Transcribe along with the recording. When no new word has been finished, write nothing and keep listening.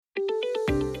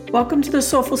Welcome to the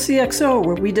Soulful CXO,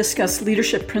 where we discuss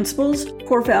leadership principles,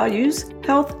 core values,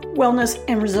 health, wellness,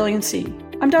 and resiliency.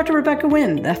 I'm Dr. Rebecca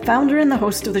Wynn, the founder and the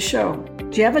host of the show.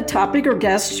 Do you have a topic or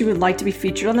guest you would like to be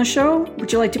featured on the show?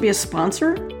 Would you like to be a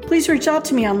sponsor? Please reach out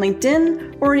to me on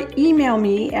LinkedIn or email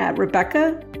me at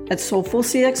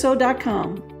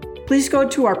rebecca@soulfulcxo.com. Please go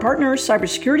to our partner,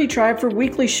 Cybersecurity Tribe, for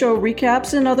weekly show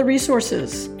recaps and other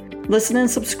resources. Listen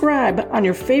and subscribe on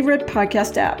your favorite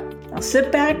podcast app. Now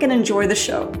sit back and enjoy the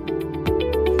show.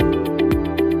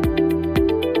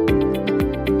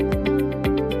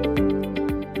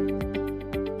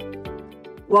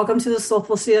 Welcome to the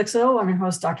Soulful CXO. I'm your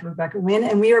host, Dr. Rebecca Wynn,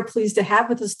 and we are pleased to have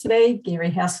with us today Gary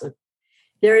Haslett.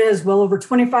 Gary has well over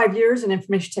 25 years in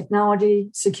information technology,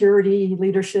 security,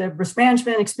 leadership, risk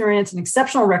management experience, an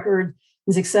exceptional record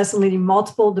in success in leading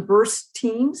multiple diverse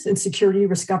teams in security,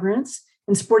 risk governance,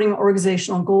 and supporting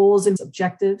organizational goals and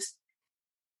objectives.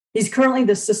 He's currently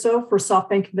the CISO for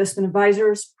SoftBank Investment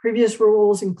Advisors. Previous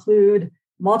roles include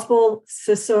multiple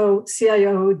CISO,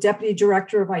 CIO, Deputy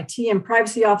Director of IT, and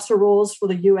Privacy Officer roles for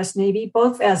the U.S. Navy,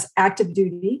 both as active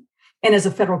duty and as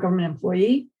a federal government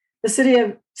employee, the City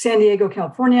of San Diego,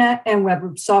 California, and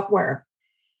Web Software.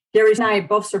 Gary and I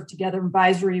both served together in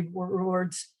advisory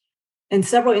boards in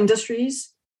several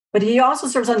industries, but he also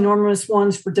serves on numerous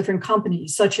ones for different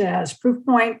companies, such as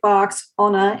Proofpoint, Box,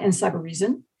 Ona, and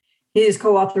Cybereason. He has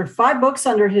co-authored 5 books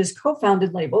under his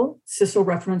co-founded label, CISO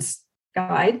Reference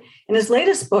Guide. And his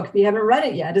latest book, if you haven't read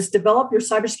it yet, is Develop Your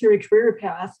Cybersecurity Career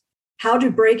Path, How to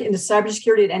Break into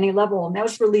Cybersecurity at Any Level. And that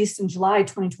was released in July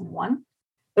 2021.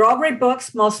 They're all great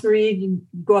books, must read. You can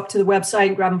go up to the website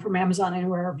and grab them from Amazon,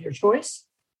 anywhere of your choice.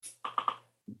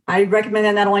 I recommend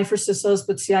that not only for CISOs,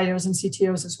 but CIOs and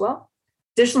CTOs as well.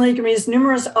 Additionally, you can read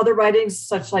numerous other writings,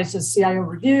 such as CIO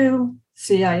Review,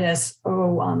 CISO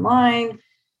Online,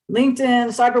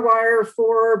 LinkedIn, CyberWire,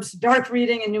 Forbes, Dark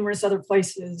Reading, and numerous other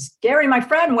places. Gary, my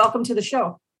friend, welcome to the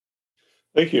show.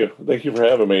 Thank you. Thank you for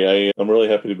having me. I'm really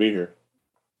happy to be here.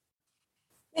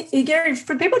 Hey, Gary,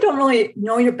 for people who don't really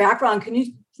know your background, can you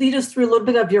lead us through a little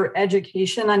bit of your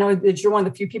education? I know that you're one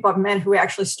of the few people I've met who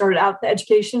actually started out the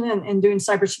education and doing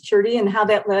cybersecurity, and how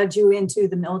that led you into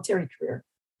the military career.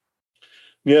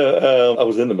 Yeah, I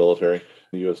was in the military,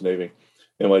 the U.S. Navy.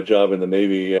 And my job in the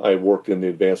Navy, I worked in the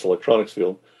advanced electronics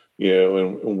field.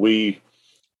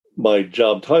 My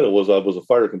job title was I was a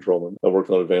fire controlman. I worked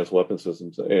on advanced weapon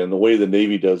systems. And the way the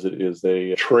Navy does it is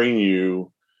they train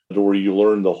you to where you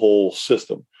learn the whole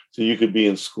system. So you could be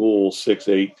in school 6,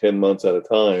 8, 10 months at a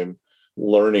time,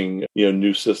 learning,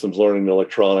 new systems, learning the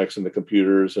electronics and the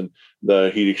computers and the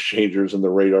heat exchangers and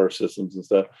the radar systems and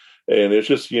stuff. And it's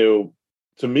just, to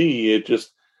me, it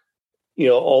just,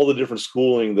 all the different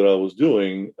schooling that I was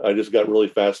doing, I just got really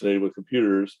fascinated with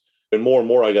computers. And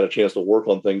more, I got a chance to work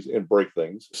on things and break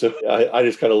things. So I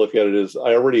just kind of look at it as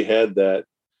I already had that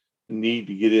need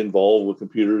to get involved with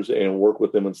computers and work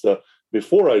with them and stuff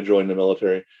before I joined the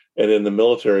military. And then the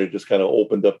military just kind of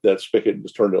opened up that spigot and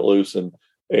just turned it loose and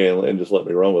just let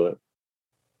me run with it.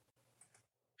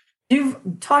 You've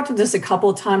talked to this a couple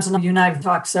of times, and you and I have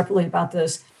talked separately about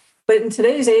this. But in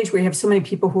today's age, we have so many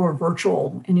people who are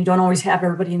virtual, and you don't always have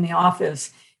everybody in the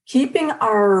office. Keeping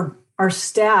our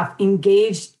staff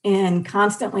engaged in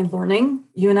constantly learning.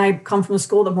 You and I come from a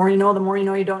school, the more you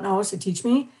know you don't know, so teach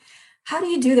me. How do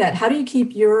you do that? How do you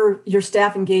keep your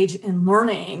staff engaged in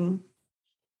learning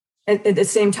at the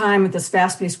same time with this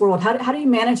fast-paced world? How do you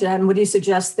manage that? And what do you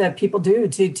suggest that people do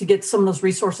to get some of those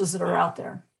resources that are out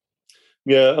there?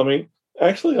 Yeah,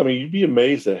 you'd be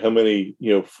amazed at how many,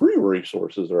 free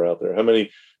resources are out there. How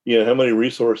many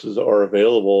resources are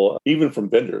available, even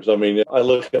from vendors. I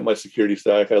look at my security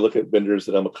stack, I look at vendors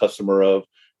that I'm a customer of,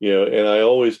 and I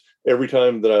always, every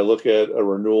time that I look at a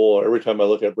renewal, or every time I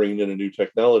look at bringing in a new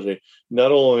technology,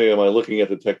 not only am I looking at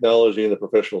the technology and the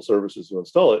professional services to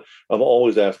install it, I'm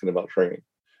always asking about training.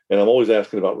 And I'm always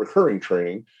asking about recurring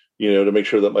training, to make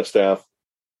sure that my staff,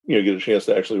 get a chance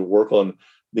to actually work on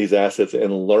these assets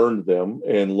and learn them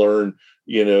and learn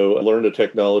the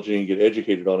technology and get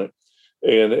educated on it.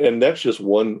 And that's just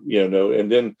one,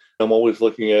 and then I'm always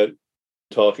looking at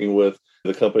talking with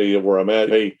the company where I'm at.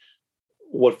 Hey,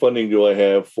 what funding do I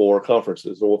have for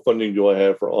conferences, or what funding do I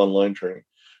have for online training?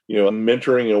 I'm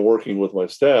mentoring and working with my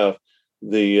staff,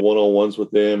 the one-on-ones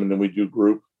with them. And then we do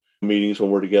group meetings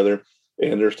when we're together.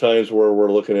 And there's times where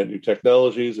we're looking at new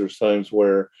technologies. There's times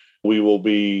where we will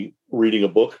be reading a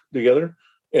book together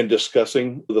and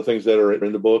discussing the things that are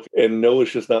in the book. And no,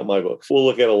 it's just not my books. We'll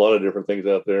look at a lot of different things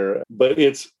out there. But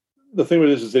it's the thing with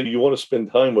this is that you want to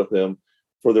spend time with them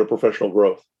for their professional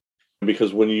growth.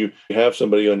 Because when you have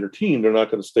somebody on your team, they're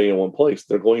not going to stay in one place.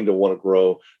 They're going to want to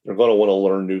grow. They're going to want to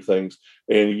learn new things,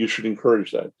 and you should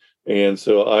encourage that. And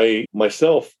so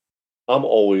I'm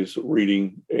always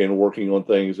reading and working on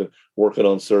things and working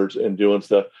on certs and doing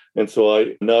stuff. And so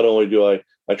I not only do I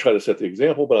try to set the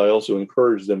example, but I also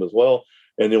encourage them as well.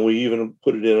 And then we even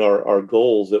put it in our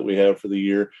goals that we have for the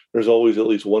year. There's always at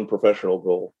least one professional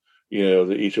goal,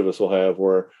 that each of us will have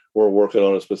where we're working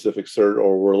on a specific cert,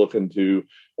 or we're looking to,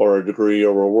 or a degree,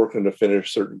 or we're working to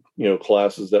finish certain,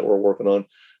 classes that we're working on.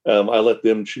 I let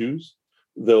them choose,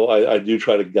 though I do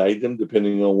try to guide them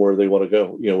depending on where they want to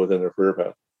go, within their career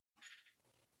path.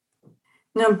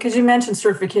 No, because you mentioned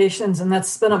certifications, and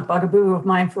that's been a bugaboo of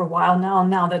mine for a while now.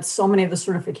 Now that so many of the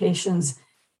certifications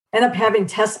end up having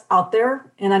tests out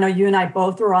there, and I know you and I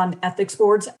both are on ethics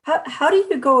boards. How do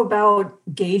you go about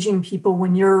gauging people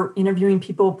when you're interviewing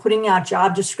people, putting out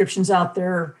job descriptions out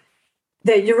there,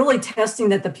 that you're really testing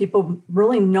that the people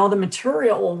really know the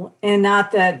material and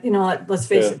not that, let's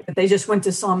face it, that they just went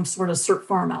to some sort of cert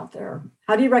farm out there?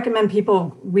 How do you recommend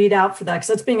people weed out for that? Because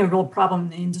that's being a real problem in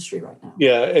the industry right now.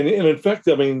 Yeah. And in fact,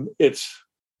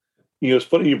 it's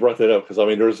funny you brought that up,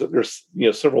 because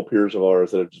there's several peers of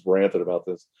ours that have just ranted about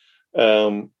this.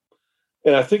 And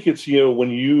I think it's, when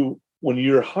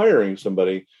you're hiring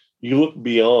somebody, you look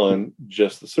beyond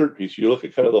just the cert piece. You look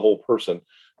at kind of the whole person.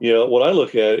 What I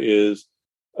look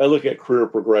at career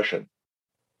progression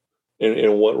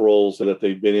and what roles that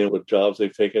they've been in, what jobs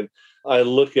they've taken. I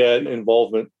look at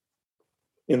involvement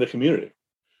in the community.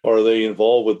 Are they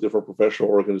involved with different professional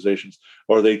organizations?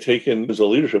 Are they taking as a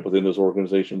leadership within those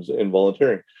organizations and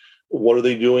volunteering? What are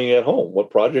they doing at home? What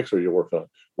projects are you working on?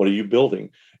 What are you building?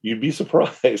 You'd be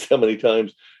surprised how many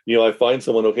times, I find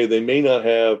someone, okay, they may not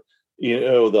have,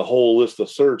 the whole list of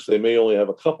certs. They may only have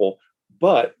a couple,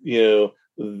 but,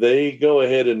 they go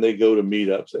ahead and they go to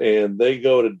meetups and they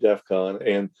go to DEF CON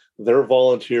and they're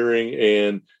volunteering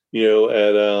and,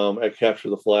 at Capture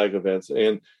the Flag events.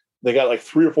 And they got like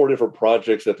 3 or 4 different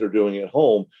projects that they're doing at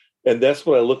home. And that's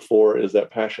what I look for, is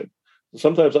that passion.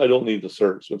 Sometimes I don't need the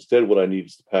certs. Instead, what I need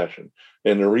is the passion.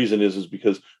 And the reason is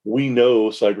because we know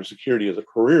cybersecurity as a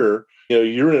career,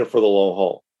 you're in it for the long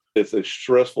haul. It's a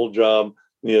stressful job.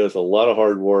 It's a lot of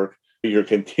hard work. You're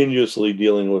continuously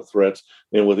dealing with threats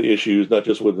and with issues, not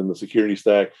just within the security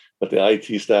stack, but the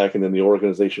IT stack, and then the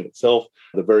organization itself,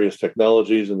 the various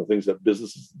technologies and the things that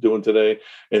business is doing today.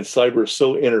 And cyber is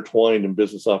so intertwined in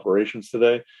business operations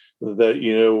today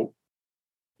that,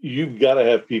 you've got to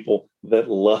have people that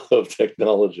love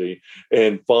technology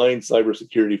and find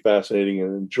cybersecurity fascinating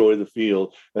and enjoy the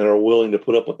field and are willing to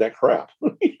put up with that crap,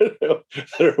 that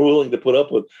are willing to put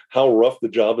up with how rough the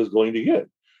job is going to get.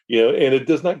 And it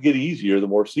does not get easier the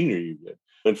more senior you get.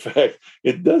 In fact,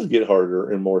 it does get harder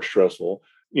and more stressful.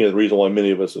 The reason why many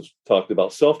of us have talked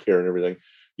about self-care and everything,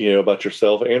 about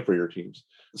yourself and for your teams.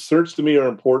 Certs to me are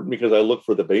important because I look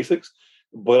for the basics,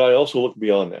 but I also look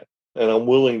beyond that. And I'm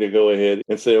willing to go ahead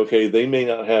and say, okay, they may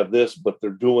not have this, but they're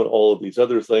doing all of these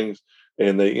other things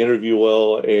and they interview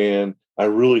well. And I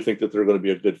really think that they're going to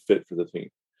be a good fit for the team.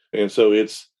 And so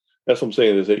that's what I'm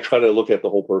saying, is they try to look at the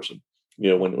whole person,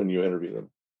 when you interview them.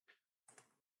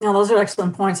 Now, those are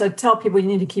excellent points. I tell people you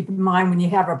need to keep in mind when you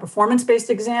have a performance-based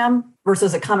exam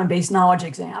versus a common-based knowledge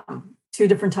exam, 2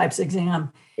 different types of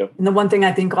exam. Yep. And the one thing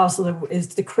I think also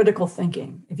is the critical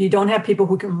thinking. If you don't have people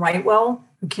who can write well,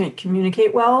 who can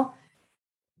communicate well,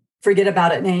 forget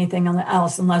about it and anything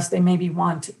else, unless they maybe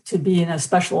want to be in a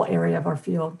special area of our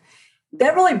field.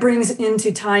 That really brings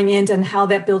into tying into and how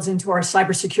that builds into our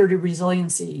cybersecurity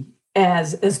resiliency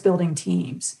as building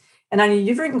teams. And I know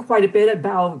you've written quite a bit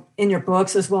about, in your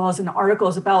books as well as in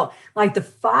articles, about like the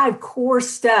 5 core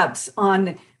steps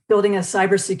on building a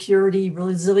cybersecurity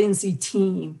resiliency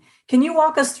team. Can you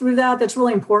walk us through that? That's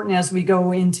really important as we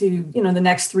go into, the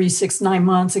next 3, 6, 9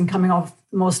 months and coming off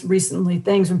most recently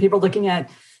things when people are looking at,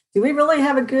 do we really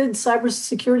have a good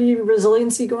cybersecurity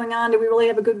resiliency going on? Do we really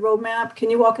have a good roadmap? Can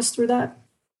you walk us through that?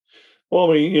 Well,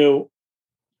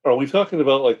 are we talking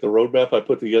about like the roadmap I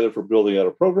put together for building out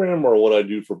a program, or what I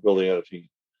do for building out a team?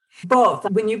 Both.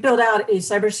 When you build out a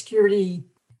cybersecurity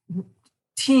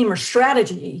team or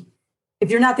strategy, if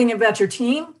you're not thinking about your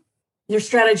team, your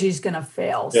strategy is going to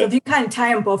fail. So if you kind of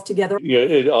tie them both together.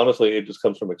 Honestly, it just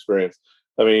comes from experience.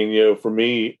 For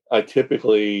me, I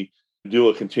typically do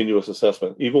a continuous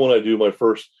assessment. Even when I do my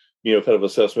first, kind of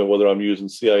assessment, whether I'm using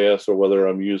CIS or whether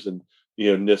I'm using,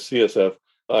 NIST CSF,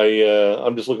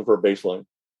 I'm just looking for a baseline.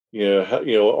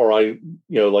 Or I,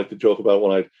 like to joke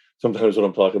about sometimes when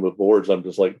I'm talking with boards, I'm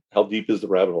just like, how deep is the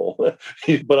rabbit hole?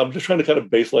 But I'm just trying to kind of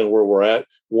baseline where we're at,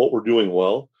 what we're doing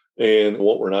well and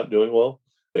what we're not doing well.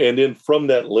 And then from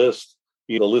that list,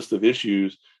 a list of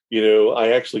issues,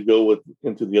 I actually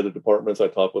into the other departments. I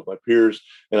talk with my peers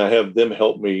and I have them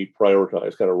help me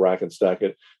prioritize, kind of rack and stack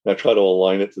it. And I try to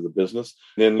align it to the business.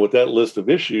 And then with that list of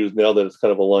issues, now that it's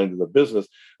kind of aligned to the business,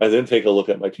 I then take a look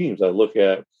at my teams. I look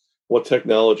at what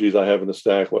technologies I have in the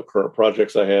stack, what current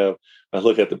projects I have. I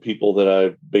look at the people that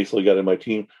I've basically got in my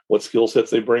team, what skill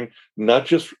sets they bring, not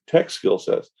just tech skill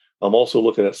sets. I'm also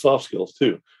looking at soft skills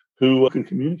too. Who can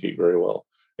communicate very well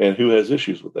and who has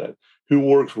issues with that? Who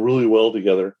works really well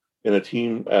together in a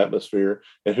team atmosphere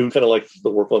and who kind of likes to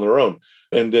work on their own?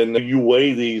 And then you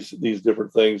weigh these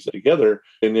different things together,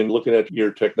 and then looking at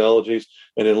your technologies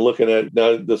and then looking at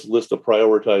now this list of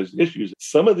prioritized issues.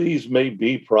 Some of these may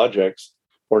be projects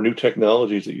or new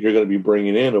technologies that you're going to be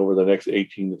bringing in over the next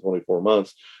 18 to 24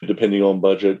 months, depending on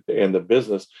budget and the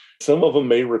business. Some of them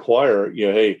may require,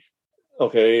 hey,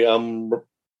 okay, I'm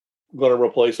going to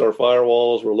replace our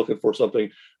firewalls. We're looking for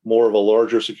something more of a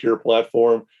larger secure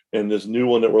platform. And this new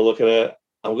one that we're looking at,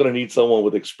 I'm going to need someone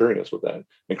with experience with that.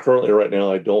 And currently right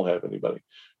now, I don't have anybody,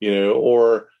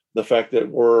 or the fact that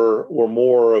we're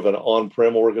more of an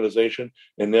on-prem organization.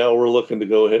 And now we're looking to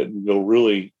go ahead and go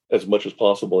really as much as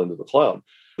possible into the cloud.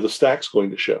 The stack's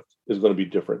going to shift, is going to be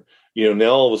different. Now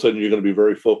all of a sudden you're going to be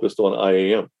very focused on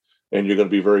IAM and you're going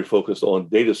to be very focused on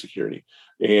data security.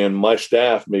 And my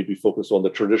staff may be focused on the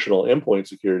traditional endpoint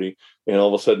security. And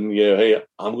all of a sudden, hey,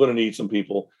 I'm going to need some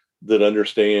people that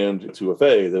understand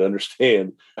 2FA, that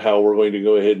understand how we're going to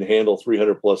go ahead and handle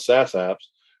 300 plus SaaS apps.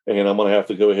 And I'm going to have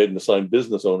to go ahead and assign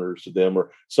business owners to them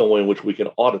or some way in which we can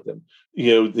audit them.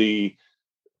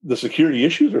 The security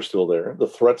issues are still there. The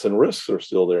threats and risks are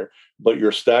still there, but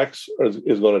your stacks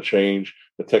is going to change.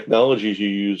 The technologies you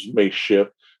use may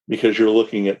shift because you're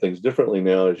looking at things differently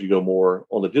now as you go more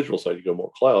on the digital side, you go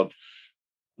more cloud.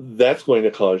 That's going to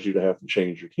cause you to have to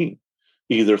change your team,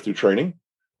 either through training.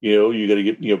 You got to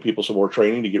get, people some more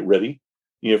training to get ready,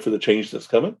 for the change that's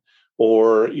coming,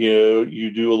 or,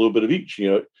 you do a little bit of each.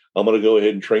 I'm going to go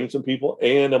ahead and train some people,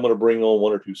 and I'm going to bring on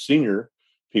one or two senior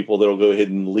people that'll go ahead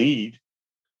and lead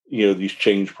these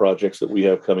change projects that we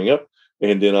have coming up,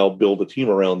 and then I'll build a team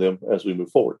around them as we move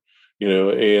forward.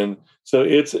 And so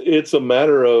it's a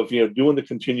matter of doing the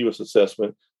continuous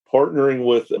assessment, partnering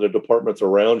with the departments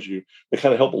around you to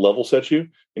kind of help level set you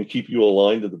and keep you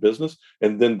aligned to the business,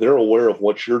 and then they're aware of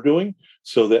what you're doing,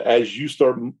 so that as you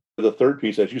start the third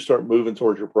piece, as you start moving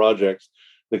towards your projects,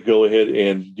 that go ahead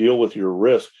and deal with your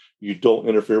risk, you don't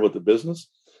interfere with the business,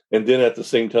 and then at the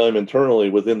same time internally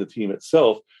within the team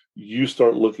itself, you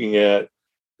start looking at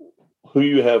who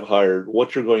you have hired,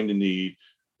 what you're going to need,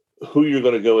 who you're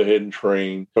going to go ahead and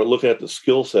train, start looking at the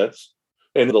skill sets.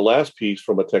 And the last piece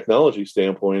from a technology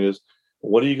standpoint is,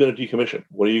 what are you going to decommission?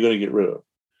 What are you going to get rid of?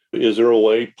 Is there a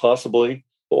way possibly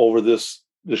over this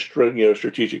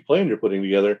strategic plan you're putting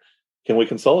together, can we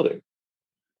consolidate?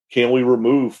 Can we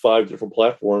remove 5 different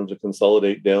platforms and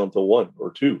consolidate down to 1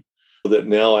 or 2 that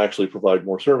now actually provide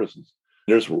more services?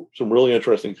 There's some really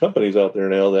interesting companies out there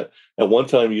now that at one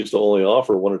time used to only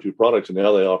offer 1 or 2 products, and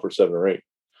now they offer 7 or 8,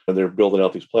 and they're building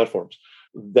out these platforms.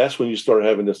 That's when you start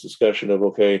having this discussion of,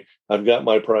 okay, I've got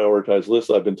my prioritized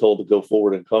list. I've been told to go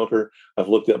forward and conquer. I've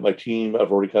looked at my team.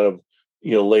 I've already kind of,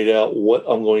 laid out what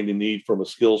I'm going to need from a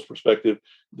skills perspective.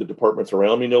 The departments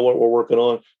around me know what we're working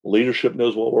on. Leadership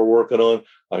knows what we're working on.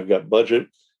 I've got budget.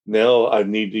 Now I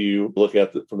need to look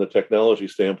at from the technology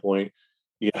standpoint.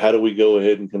 How do we go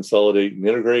ahead and consolidate and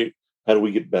integrate? How do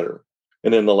we get better?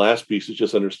 And then the last piece is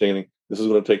just understanding this is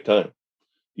going to take time.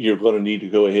 You're going to need to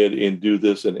go ahead and do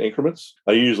this in increments.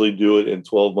 I usually do it in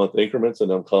 12-month increments,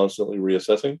 and I'm constantly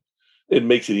reassessing. It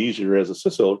makes it easier as a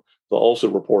CISO to also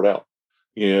report out,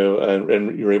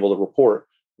 and you're able to report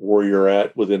where you're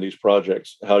at within these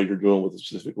projects, how you're doing with the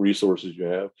specific resources you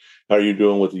have, how you're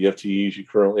doing with the FTEs you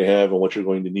currently have, and what you're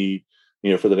going to need,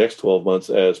 for the next 12 months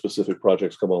as specific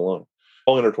projects come along.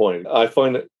 All intertwined. I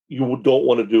find that you don't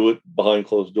want to do it behind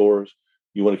closed doors.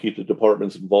 You want to keep the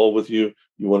departments involved with you.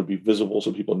 You want to be visible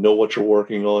so people know what you're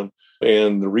working on.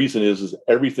 And the reason is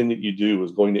everything that you do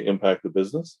is going to impact the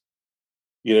business.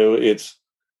 It's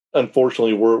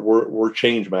unfortunately we're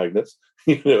change magnets.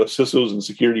 CISOs and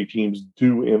security teams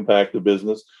do impact the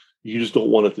business. You just don't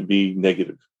want it to be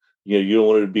negative. You don't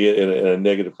want it to be in a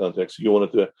negative context. You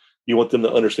want them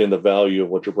to understand the value of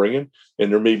what you're bringing.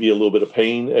 And there may be a little bit of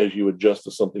pain as you adjust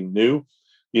to something new.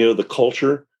 The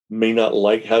culture may not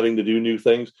like having to do new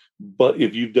things, but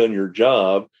if you've done your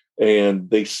job and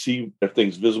they see if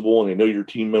things visible and they know your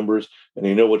team members and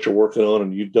they know what you're working on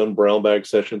and you've done brown bag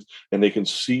sessions and they can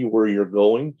see where you're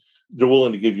going, they're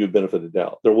willing to give you a benefit of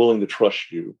doubt. They're willing to trust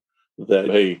you that,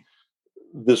 hey,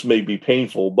 this may be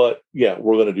painful, but yeah,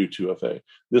 we're going to do 2FA.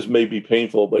 This may be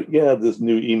painful, but yeah, this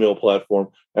new email platform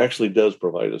actually does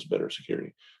provide us better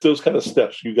security. Those kind of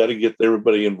steps, you got to get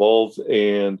everybody involved,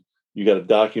 and you got to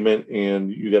document, and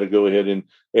you got to go ahead and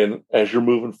as you're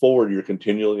moving forward, you're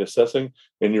continually assessing,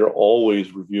 and you're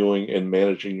always reviewing and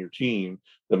managing your team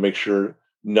to make sure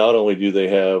not only do they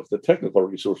have the technical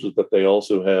resources, but they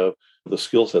also have the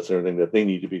skill sets and everything that they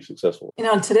need to be successful.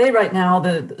 Today, right now,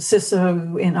 the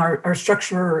CISO in our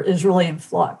structure is really in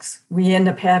flux. We end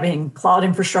up having cloud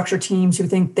infrastructure teams who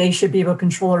think they should be able to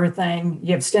control everything.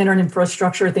 You have standard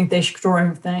infrastructure who think they should control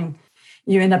everything.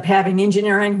 You end up having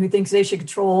engineering who thinks they should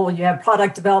control. You have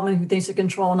product development who thinks they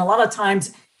control. And a lot of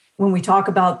times when we talk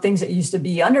about things that used to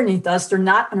be underneath us, they're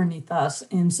not underneath us.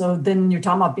 And so then you're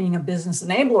talking about being a business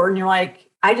enabler, and you're like,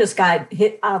 I just got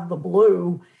hit out of the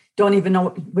blue. Don't even know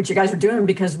what you guys are doing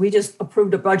because we just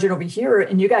approved a budget over here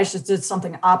and you guys just did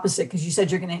something opposite because you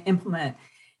said you're going to implement.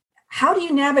 How do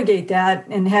you navigate that,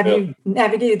 and have you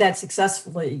navigated that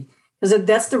successfully? Because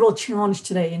that's the real challenge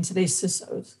today in today's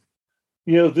CISOs.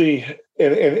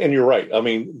 And you're right. I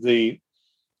mean,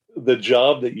 the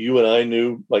job that you and I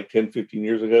knew like 10, 15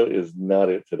 years ago is not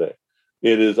it today.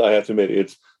 It is, I have to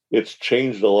admit, it's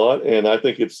changed a lot. And I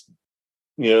think it's,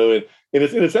 and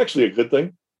it's actually a good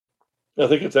thing. I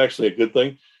think it's actually a good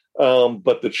thing.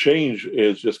 But the change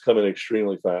is just coming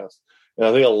extremely fast. And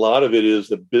I think a lot of it is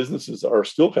that businesses are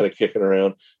still kind of kicking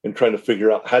around and trying to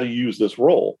figure out how to use this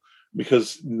role.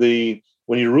 Because when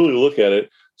you really look at it,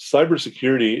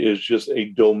 cybersecurity is just a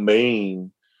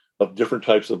domain of different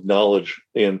types of knowledge.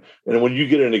 And when you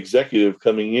get an executive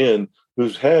coming in who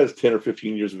has 10 or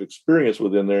 15 years of experience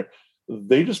within there,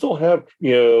 they just don't have,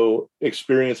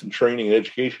 experience and training and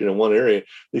education in one area.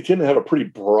 They tend to have a pretty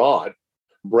broad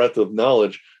breadth of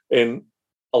knowledge. And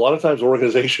a lot of times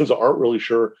organizations aren't really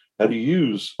sure how to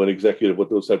use an executive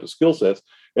with those types of skill sets.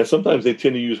 And sometimes they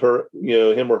tend to use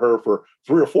him or her for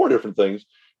 3 or 4 different things,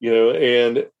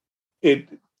 and it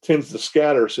tends to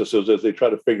scatter CISOs as they try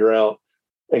to figure out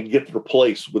and get their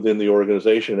place within the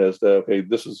organization as to, okay,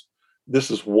 this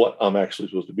is what I'm actually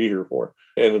supposed to be here for.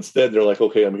 And instead they're like,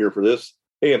 okay, I'm here for this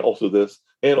and also this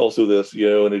and also this,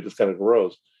 and it just kind of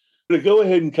grows. To go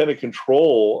ahead and kind of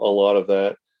control a lot of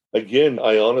that, again,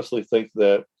 I honestly think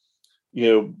that,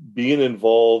 being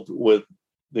involved with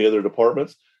the other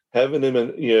departments, having them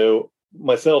in,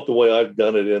 myself, the way I've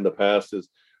done it in the past is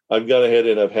I've gone ahead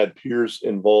and I've had peers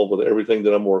involved with everything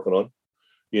that I'm working on.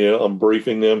 I'm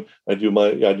briefing them. I do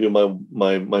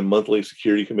my monthly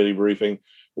security committee briefing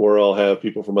where I'll have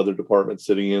people from other departments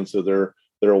sitting in, so they're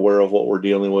aware of what we're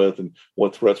dealing with and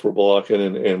what threats we're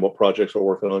blocking and what projects we're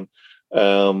working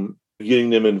on. Getting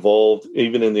them involved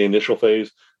even in the initial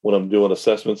phase when I'm doing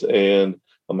assessments, and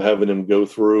I'm having them go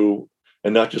through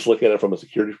and not just look at it from a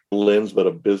security lens, but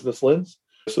a business lens,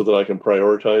 so that I can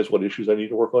prioritize what issues I need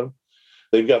to work on.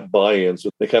 They've got buy-in, so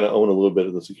they kind of own a little bit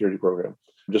of the security program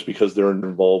just because they're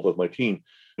involved with my team.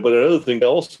 But another thing I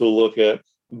also look at,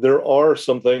 there are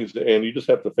some things, and you just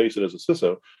have to face it as a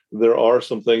CISO, there are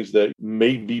some things that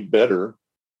may be better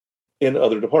in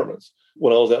other departments.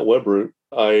 When I was at Webroot,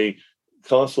 I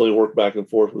constantly worked back and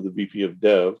forth with the VP of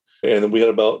Dev, and then we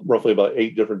had roughly about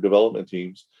 8 different development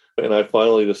teams. And I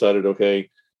finally decided, okay,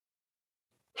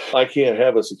 I can't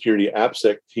have a security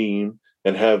AppSec team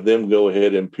and have them go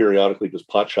ahead and periodically just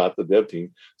potshot the dev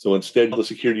team. So instead, the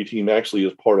security team actually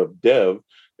is part of dev,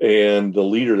 and the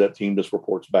leader of that team just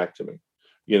reports back to me,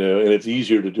 and it's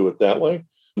easier to do it that way.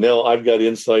 Now I've got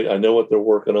insight. I know what they're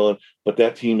working on, but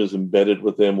that team is embedded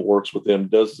with them, works with them,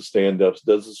 does the stand-ups,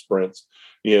 does the sprints,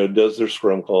 does their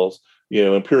scrum calls,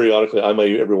 and periodically I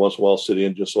may every once in a while sit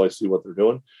in just so I see what they're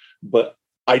doing. But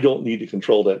I don't need to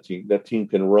control that team. That team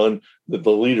can run,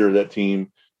 the leader of that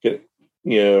team can,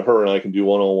 her and I can do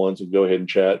one-on-ones and go ahead and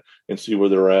chat and see where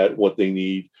they're at, what they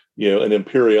need, and then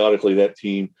periodically that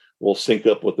team will sync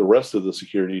up with the rest of the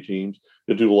security teams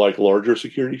to do like larger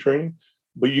security training.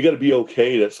 But you got to be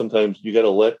okay that sometimes you got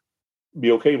to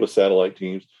be okay with satellite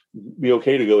teams, be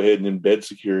okay to go ahead and embed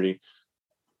security.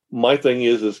 My thing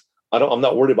is I'm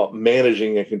not worried about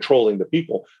managing and controlling the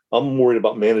people. I'm worried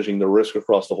about managing the risk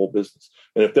across the whole business.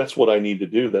 And if that's what I need to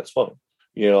do, that's fine.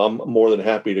 I'm more than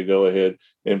happy to go ahead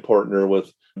and partner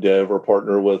with dev or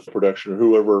partner with production or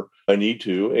whoever I need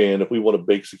to. And if we want to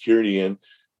bake security in,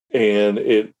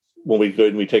 and when we go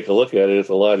and we take a look at it, it's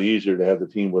a lot easier to have the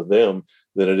team with them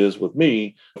than it is with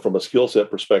me. From a skill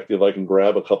set perspective, I can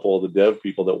grab a couple of the dev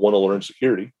people that want to learn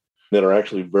security, that are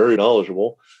actually very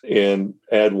knowledgeable, and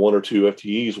add 1 or 2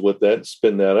 FTEs with that,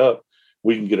 spin that up.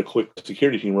 We can get a quick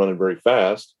security team running very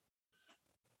fast,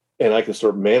 and I can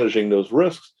start managing those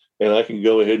risks, and I can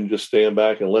go ahead and just stand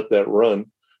back and let that run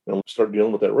and start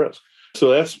dealing with that risk.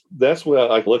 So that's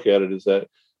what I look at it, is that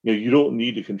you don't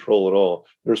need to control it all.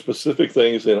 There are specific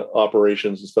things in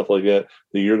operations and stuff like that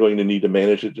you're going to need to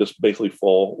manage. It just basically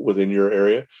fall within your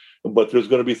area. But there's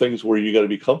going to be things where you got to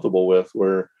be comfortable with,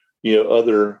 where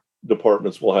other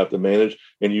departments will have to manage,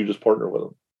 and you just partner with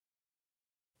them.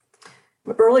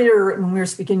 Earlier when we were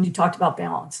speaking, you talked about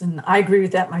balance, and I agree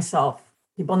with that myself.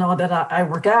 People know that I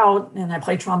work out and I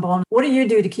play trombone. What do you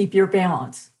do to keep your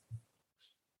balance?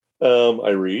 I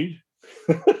read.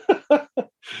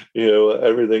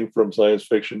 Everything from science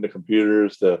fiction to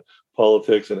computers to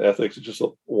politics and ethics. It's just a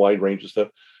wide range of stuff.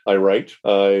 I write.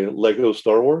 I Lego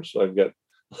Star Wars. I've got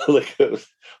Legos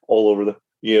all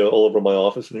over my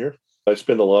office in here. I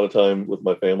spend a lot of time with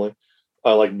my family.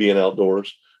 I like being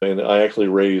outdoors, and I actually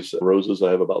raise roses.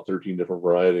 I have about 13 different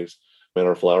varieties in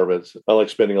our flower beds. I like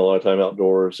spending a lot of time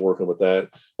outdoors working with that.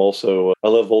 Also, I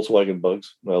love Volkswagen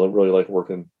bugs. I really like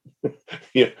working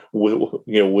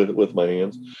with my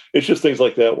hands. It's just things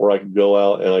like that where I can go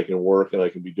out and I can work and I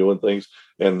can be doing things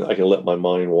and I can let my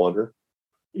mind wander,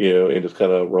 and just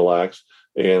kind of relax.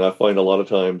 And I find a lot of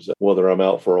times, whether I'm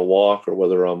out for a walk or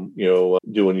whether I'm,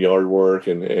 doing yard work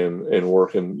and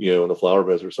working, in the flower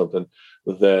beds or something,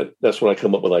 that's when I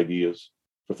come up with ideas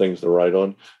for things to write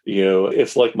on.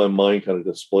 It's like my mind kind of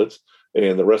just splits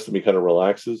and the rest of me kind of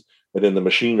relaxes. And then the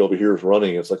machine over here is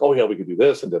running. It's like, oh yeah, we could do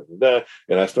this and that.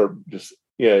 And I start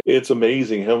it's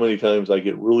amazing how many times I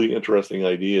get really interesting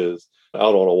ideas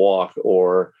out on a walk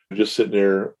or just sitting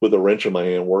there with a wrench in my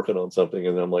hand working on something.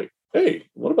 And I'm like, hey,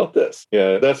 what about this?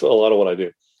 Yeah, that's a lot of what I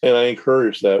do. And I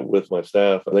encourage that with my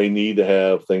staff. They need to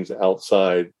have things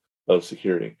outside of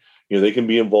security. They can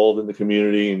be involved in the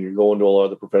community and you're going to a lot of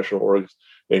the professional orgs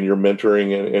and you're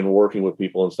mentoring and working with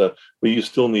people and stuff, but you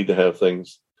still need to have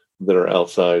things that are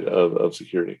outside of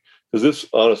security. Because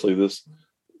I think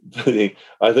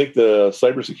the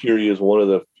cybersecurity is one of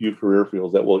the few career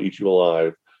fields that will eat you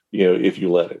alive, if you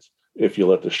let it. If you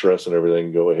let the stress and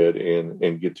everything go ahead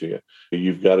and get to you.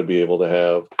 You've got to be able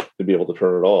to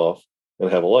turn it off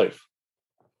and have a life.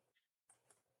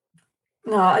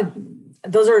 No,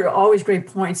 those are always great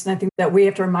points. And I think that we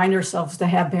have to remind ourselves to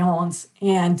have balance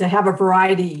and to have a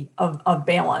variety of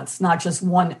balance, not just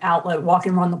one outlet.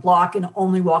 Walking around the block and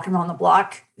only walking around the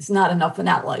block is not enough an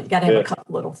outlet. You got to have a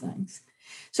couple little things.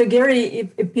 So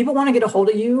Gary, if people want to get a hold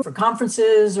of you for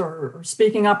conferences or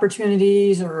speaking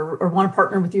opportunities or want to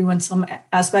partner with you in some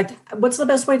aspect, what's the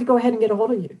best way to go ahead and get a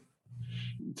hold of you?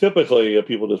 Typically,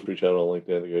 people just reach out on LinkedIn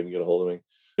to go ahead and get a hold of me.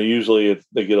 Usually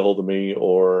they get a hold of me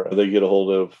or they get a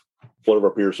hold of one of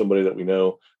our peers, somebody that we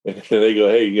know, and they go,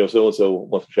 hey, so-and-so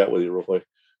wants to chat with you real quick.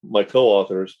 My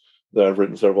co-authors that I've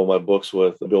written several of my books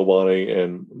with, Bill Bonney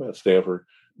and Matt Stanford,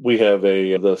 we have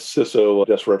the CISO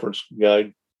desk reference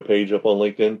guide page up on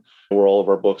LinkedIn where all of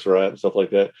our books are at and stuff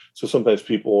like that. So sometimes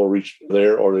people will reach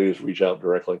there or they just reach out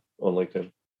directly on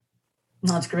LinkedIn.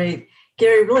 That's great.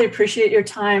 Gary, really appreciate your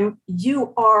time.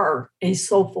 You are a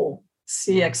soulful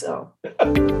CXO.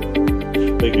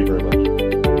 Thank you very much.